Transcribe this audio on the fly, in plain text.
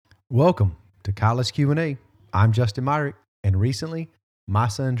Welcome to College Q&A. I'm Justin Myrick, and recently my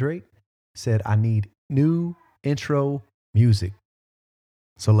son Drake said I need new intro music.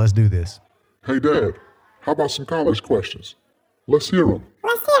 So let's do this. Hey Dad, how about some college questions? Let's hear them.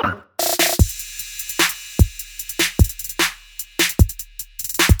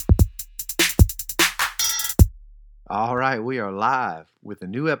 All right, we are live with a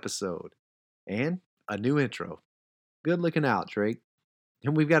new episode and a new intro. Good looking out, Drake.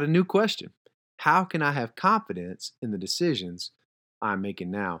 And we've got a new question. How can I have confidence in the decisions I'm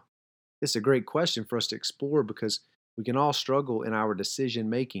making now? It's a great question for us to explore because we can all struggle in our decision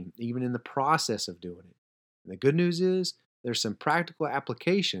making, even in the process of doing it. And the good news is there's some practical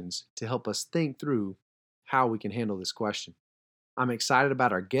applications to help us think through how we can handle this question. I'm excited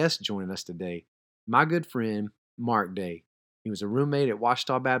about our guest joining us today, my good friend, Mark Day. He was a roommate at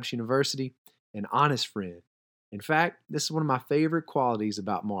Ouachita Baptist University, an honest friend. In fact, this is one of my favorite qualities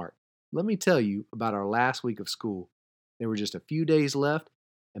about Mark. Let me tell you about our last week of school. There were just a few days left,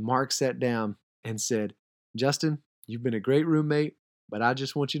 and Mark sat down and said, "Justin, you've been a great roommate, but I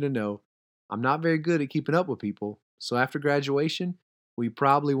just want you to know I'm not very good at keeping up with people, so after graduation, we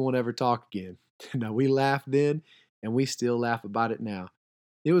probably won't ever talk again." Now, we laughed then, and we still laugh about it now.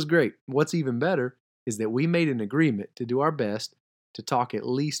 It was great. What's even better is that we made an agreement to do our best to talk at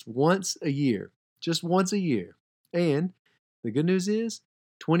least once a year, just once a year. And the good news is,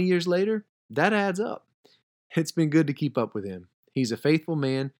 20 years later, that adds up. It's been good to keep up with him. He's a faithful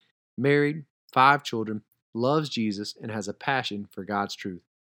man, married, 5 children, loves Jesus, and has a passion for God's truth.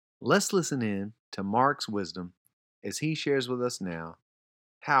 Let's listen in to Mark's wisdom as he shares with us now,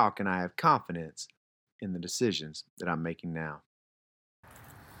 how can I have confidence in the decisions that I'm making now?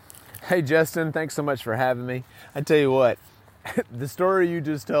 Hey Justin, thanks so much for having me. I tell you what, the story you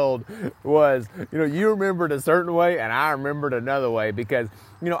just told was, you remembered a certain way and I remembered another way because,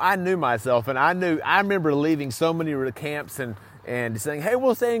 I knew myself and I remember leaving so many camps and saying, hey,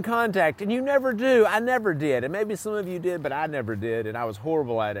 we'll stay in contact, and you never do. I never did. And maybe some of you did, but I never did, and I was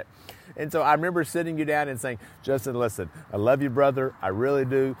horrible at it. And so I remember sitting you down and saying, Justin, listen, I love you, brother. I really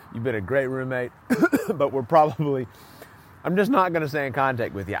do. You've been a great roommate, but I'm just not going to stay in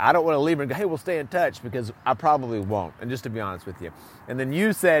contact with you. I don't want to leave and go, hey, we'll stay in touch, because I probably won't. And just to be honest with you. And then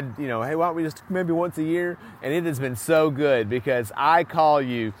you said, hey, why don't we just maybe once a year? And it has been so good because I call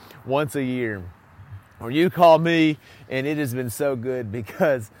you once a year, or you call me, and it has been so good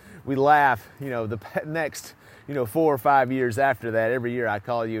because we laugh, the next, 4 or 5 years after that, every year I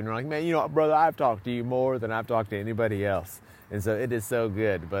call you and you're like, man, brother, I've talked to you more than I've talked to anybody else. And so it is so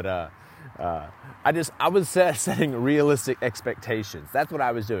good. But, I was setting realistic expectations. That's what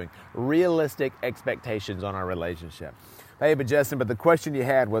I was doing. Realistic expectations on our relationship. Hey, but Justin, the question you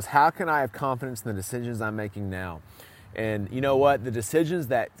had was, how can I have confidence in the decisions I'm making now? And you know what? The decisions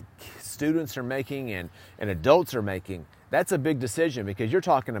that students are making and adults are making, that's a big decision, because you're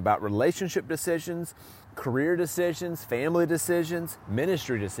talking about relationship decisions, career decisions, family decisions,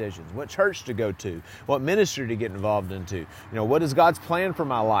 ministry decisions, what church to go to, what ministry to get involved into, what is God's plan for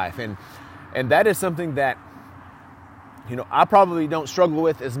my life? And that is something that, I probably don't struggle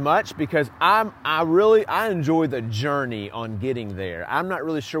with as much, because I enjoy the journey on getting there. I'm not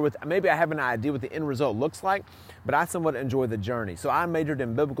really sure maybe I have an idea what the end result looks like, but I somewhat enjoy the journey. So I majored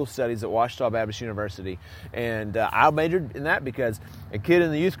in biblical studies at Ouachita Baptist University, and I majored in that because a kid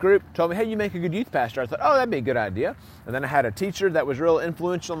in the youth group told me, hey, you make a good youth pastor. I thought, oh, that'd be a good idea. And then I had a teacher that was real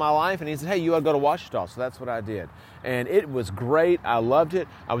influential in my life, and he said, hey, you ought to go to Ouachita. So that's what I did. And it was great. I loved it.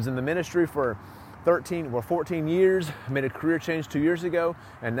 I was in the ministry for 14 years. I made a career change 2 years ago,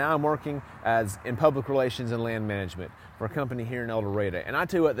 and now I'm working in public relations and land management for a company here in El Dorado. And I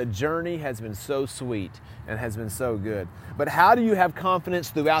tell you what, the journey has been so sweet and has been so good. But how do you have confidence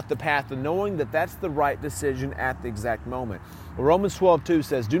throughout the path of knowing that that's the right decision at the exact moment? Well, Romans 12:2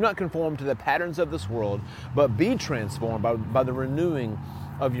 says, do not conform to the patterns of this world, but be transformed by the renewing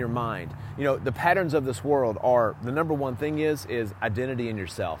of your mind. The patterns of this world are, the number one thing is identity in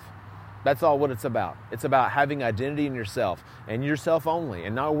yourself. That's all what it's about. It's about having identity in yourself and yourself only,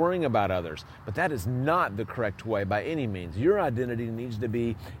 and not worrying about others. But that is not the correct way by any means. Your identity needs to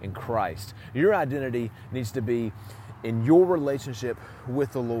be in Christ. Your identity needs to be in your relationship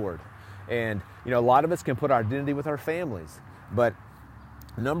with the Lord. And, a lot of us can put our identity with our families. But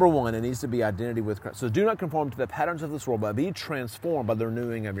number one, it needs to be identity with Christ. So do not conform to the patterns of this world, but be transformed by the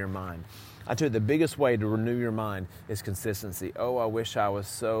renewing of your mind. I tell you, the biggest way to renew your mind is consistency. Oh, I wish I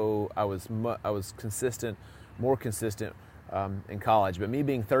was consistent, more consistent in college. But me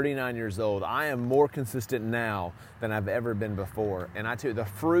being 39 years old, I am more consistent now than I've ever been before. And I tell you, the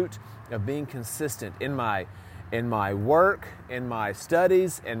fruit of being consistent in my in my work, in my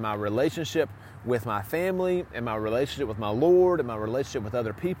studies, in my relationship with my family, in my relationship with my Lord, in my relationship with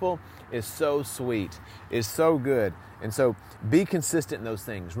other people is so sweet, is so good. And so be consistent in those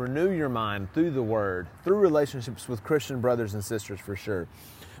things. Renew your mind through the Word, through relationships with Christian brothers and sisters for sure.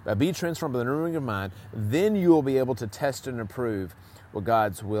 But be transformed by the renewing of mind, then you will be able to test and approve what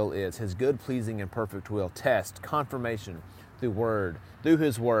God's will is, His good, pleasing, and perfect will. Test, confirmation through Word, through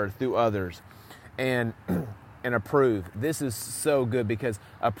His Word, through others, and approve. This is so good because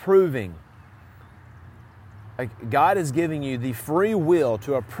approving, like God is giving you the free will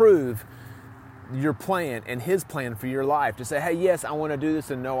to approve your plan and His plan for your life. To say, hey, yes, I want to do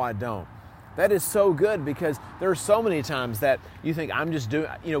this, and no, I don't. That is so good because there are so many times that you think, I'm just doing,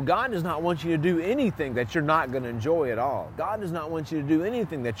 God does not want you to do anything that you're not going to enjoy at all. God does not want you to do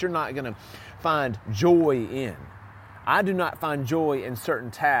anything that you're not going to find joy in. I do not find joy in certain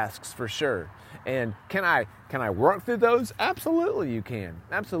tasks for sure. And can I work through those? Absolutely you can.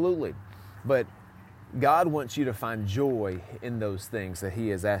 Absolutely. But God wants you to find joy in those things that He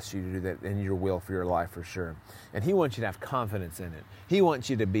has asked you to do that in your will for your life for sure. And He wants you to have confidence in it. He wants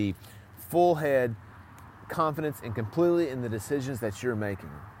you to be full head confidence and completely in the decisions that you're making.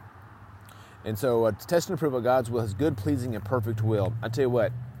 And so to test and approve of God's will, His good, pleasing, and perfect will. I tell you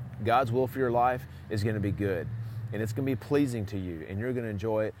what, God's will for your life is going to be good. And it's going to be pleasing to you. And you're going to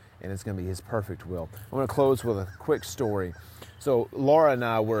enjoy it. And it's going to be His perfect will. I'm going to close with a quick story. So Laura and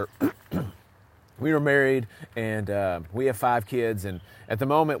I were... We were married, and we have 5 kids, and at the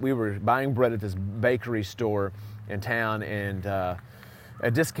moment we were buying bread at this bakery store in town, and a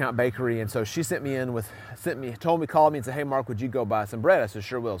discount bakery, and so she called me and said, hey Mark, would you go buy some bread? I said,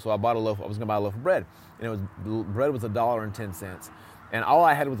 sure will. So I bought I was going to buy a loaf of bread, and bread was $1.10, and all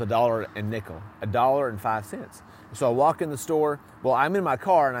I had was $1.05. So I walk in the store, well, I'm in my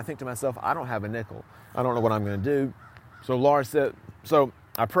car, and I think to myself, I don't have a nickel. I don't know what I'm going to do. So Laura said, so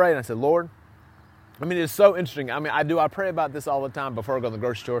I prayed, and I said, Lord, it's so interesting. I pray about this all the time before I go to the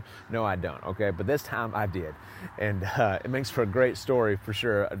grocery store. No, I don't, okay? But this time I did. And it makes for a great story for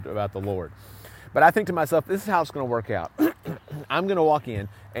sure about the Lord. But I think to myself, this is how it's going to work out. I'm going to walk in,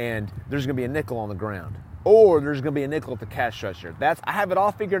 and there's going to be a nickel on the ground. Or there's going to be a nickel at the cash register. I have it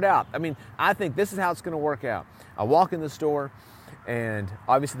all figured out. I think this is how it's going to work out. I walk in the store, and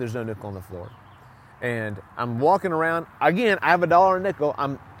obviously there's no nickel on the floor. And I'm walking around. Again, I have $1 a nickel.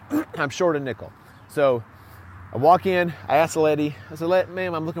 I'm short a nickel. So I walk in, I ask the lady, I said,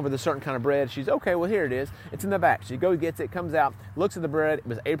 ma'am, I'm looking for this certain kind of bread. She's, okay, well, here it is. It's in the back. She goes, gets it, comes out, looks at the bread. It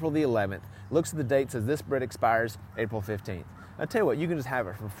was April the 11th. Looks at the date, says this bread expires April 15th. I tell you what, you can just have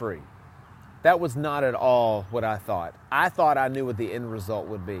it for free. That was not at all what I thought. I thought I knew what the end result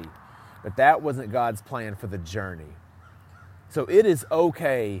would be. But that wasn't God's plan for the journey. So it is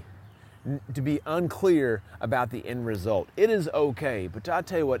okay to be unclear about the end result. It is okay, but I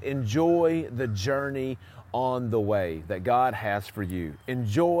tell you what, enjoy the journey on the way that God has for you.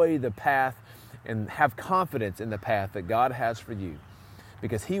 Enjoy the path and have confidence in the path that God has for you,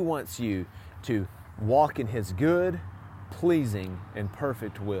 because He wants you to walk in His good, pleasing, and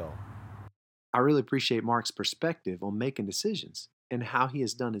perfect will. I really appreciate Mark's perspective on making decisions and how he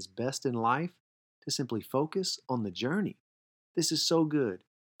has done his best in life to simply focus on the journey. This is so good,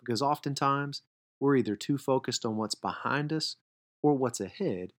 because oftentimes we're either too focused on what's behind us or what's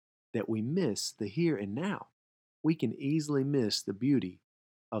ahead that we miss the here and now. We can easily miss the beauty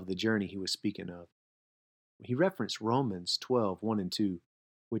of the journey he was speaking of. He referenced Romans 12:1 and 2,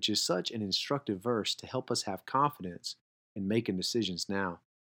 which is such an instructive verse to help us have confidence in making decisions now.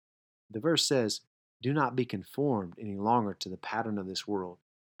 The verse says, do not be conformed any longer to the pattern of this world,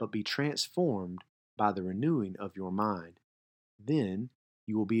 but be transformed by the renewing of your mind. Then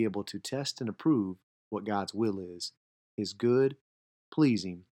you will be able to test and approve what God's will is, His good,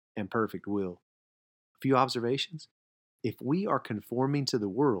 pleasing, and perfect will. A few observations. If we are conforming to the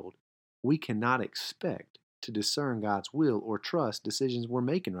world, we cannot expect to discern God's will or trust decisions we're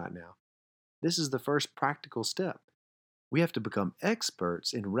making right now. This is the first practical step. We have to become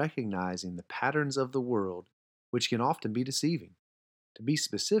experts in recognizing the patterns of the world, which can often be deceiving. To be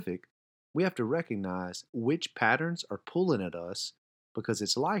specific, we have to recognize which patterns are pulling at us, because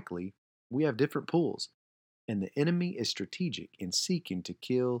it's likely we have different pulls, and the enemy is strategic in seeking to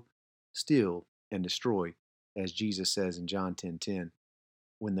kill, steal, and destroy, as Jesus says in John 10:10.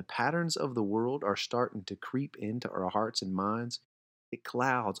 When the patterns of the world are starting to creep into our hearts and minds, it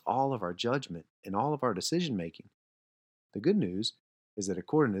clouds all of our judgment and all of our decision making. The good news is that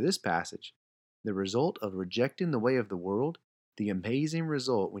according to this passage, the result of rejecting the way of the world, the amazing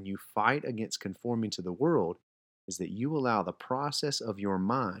result when you fight against conforming to the world, is that you allow the process of your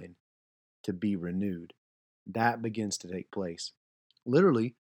mind to be renewed. that begins to take place.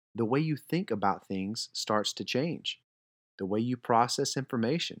 Literally, the way you think about things starts to change, the way you process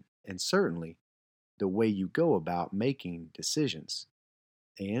information, and certainly the way you go about making decisions.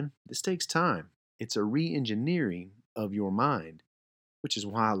 And this takes time. It's a re engineering of your mind, which is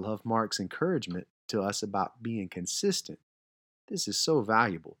why I love Mark's encouragement to us about being consistent. This is so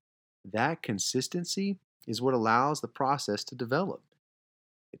valuable. That consistency is what allows the process to develop.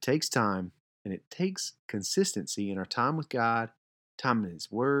 It takes time and it takes consistency in our time with God, time in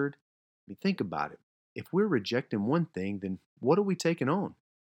His Word. I mean, think about it. If we're rejecting one thing, then what are we taking on?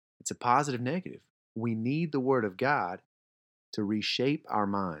 It's a positive negative. We need the Word of God to reshape our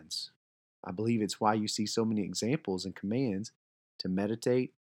minds. I believe it's why you see so many examples and commands to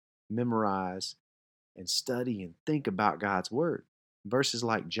meditate, memorize, and study and think about God's Word. Verses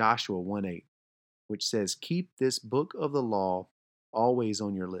like Joshua 1:8, which says, "Keep this book of the law always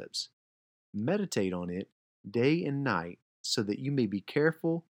on your lips. Meditate on it day and night so that you may be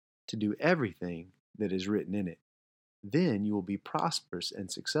careful to do everything that is written in it. Then you will be prosperous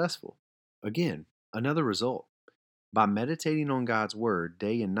and successful." Again, another result. By meditating on God's Word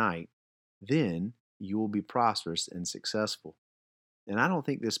day and night, then you will be prosperous and successful. And I don't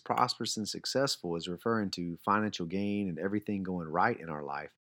think this prosperous and successful is referring to financial gain and everything going right in our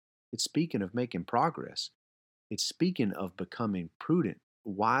life. It's speaking of making progress. It's speaking of becoming prudent,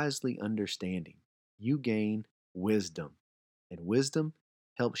 wisely understanding. You gain wisdom, and wisdom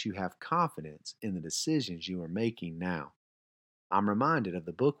helps you have confidence in the decisions you are making now. I'm reminded of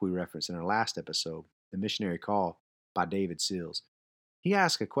the book we referenced in our last episode, The Missionary Call by David Seals. He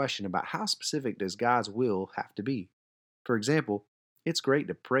asked a question about how specific does God's will have to be? For example, it's great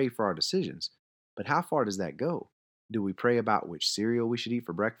to pray for our decisions, but how far does that go? Do we pray about which cereal we should eat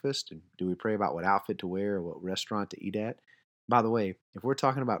for breakfast? And do we pray about what outfit to wear or what restaurant to eat at? By the way, if we're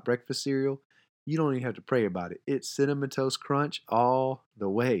talking about breakfast cereal, you don't even have to pray about it. It's Cinnamon Toast Crunch all the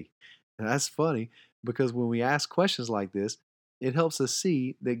way. Now, that's funny because when we ask questions like this, it helps us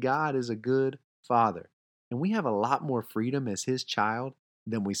see that God is a good Father. And we have a lot more freedom as His child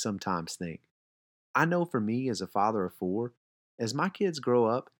than we sometimes think. I know for me, as a father of four, as my kids grow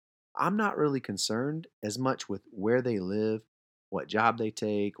up, I'm not really concerned as much with where they live, what job they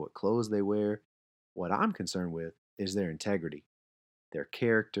take, what clothes they wear. What I'm concerned with is their integrity, their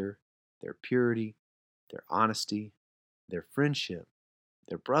character, their purity, their honesty, their friendship,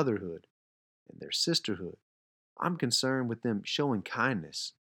 their brotherhood, and their sisterhood. I'm concerned with them showing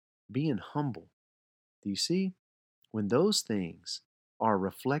kindness, being humble. Do you see? When those things are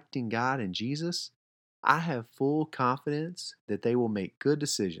reflecting God and Jesus, I have full confidence that they will make good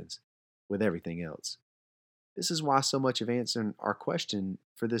decisions with everything else. This is why so much of answering our question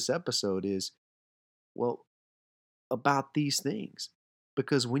for this episode is, well, about these things.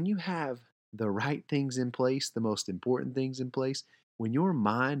 Because when you have the right things in place, the most important things in place, when your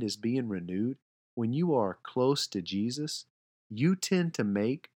mind is being renewed, when you are close to Jesus, you tend to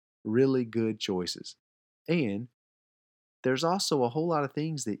make really good choices. And there's also a whole lot of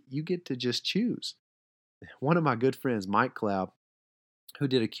things that you get to just choose. One of my good friends, Mike Cloud, who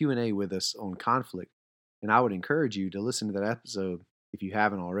did a Q&A with us on conflict, and I would encourage you to listen to that episode if you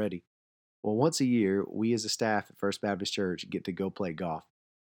haven't already. Well, once a year, we as a staff at First Baptist Church get to go play golf.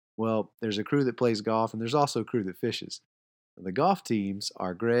 Well, there's a crew that plays golf, and there's also a crew that fishes. The golf teams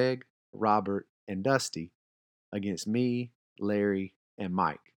are Greg, Robert, and Dusty against me, Larry, and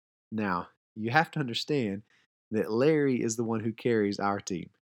Mike. Now, you have to understand that Larry is the one who carries our team.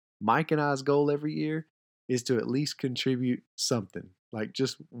 Mike and I's goal every year is to at least contribute something, like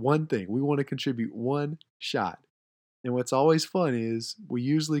just one thing. We want to contribute one shot. And what's always fun is we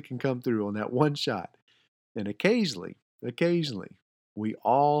usually can come through on that one shot. And occasionally, we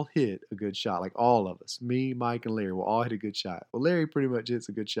all hit a good shot, like all of us. Me, Mike, and Larry will all hit a good shot. Well, Larry pretty much hits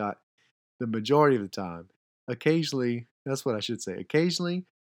a good shot the majority of the time. Occasionally, that's what I should say. Occasionally,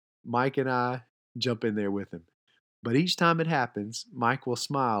 Mike and I jump in there with him. But each time it happens, Mike will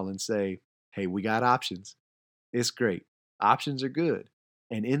smile and say, "Hey, we got options." It's great. Options are good.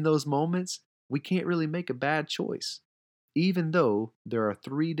 And in those moments, we can't really make a bad choice. Even though there are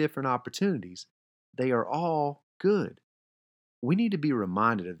three different opportunities, they are all good. We need to be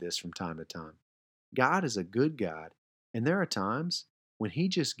reminded of this from time to time. God is a good God, and there are times when He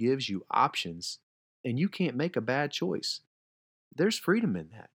just gives you options and you can't make a bad choice. There's freedom in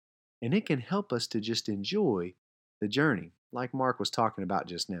that, and it can help us to just enjoy the journey, like Mark was talking about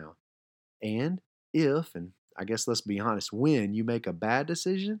just now. And if, and I guess let's be honest, when you make a bad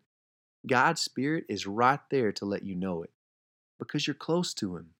decision, God's Spirit is right there to let you know it. Because you're close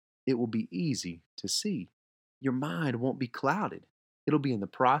to Him, it will be easy to see. Your mind won't be clouded. It'll be in the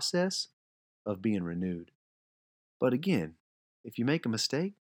process of being renewed. But again, if you make a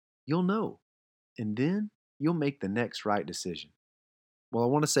mistake, you'll know, and then you'll make the next right decision. Well, I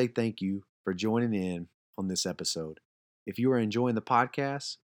want to say thank you for joining in on this episode. If you are enjoying the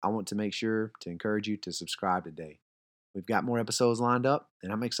podcast, I want to make sure to encourage you to subscribe today. We've got more episodes lined up,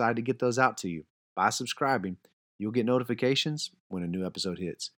 and I'm excited to get those out to you. By subscribing, you'll get notifications when a new episode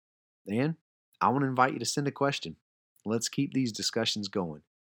hits. And I want to invite you to send a question. Let's keep these discussions going.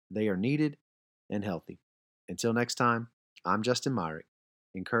 They are needed and healthy. Until next time, I'm Justin Myrick,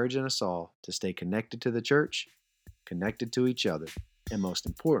 encouraging us all to stay connected to the church, connected to each other, and most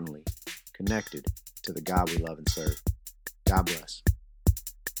importantly, connected to the God we love and serve. God bless.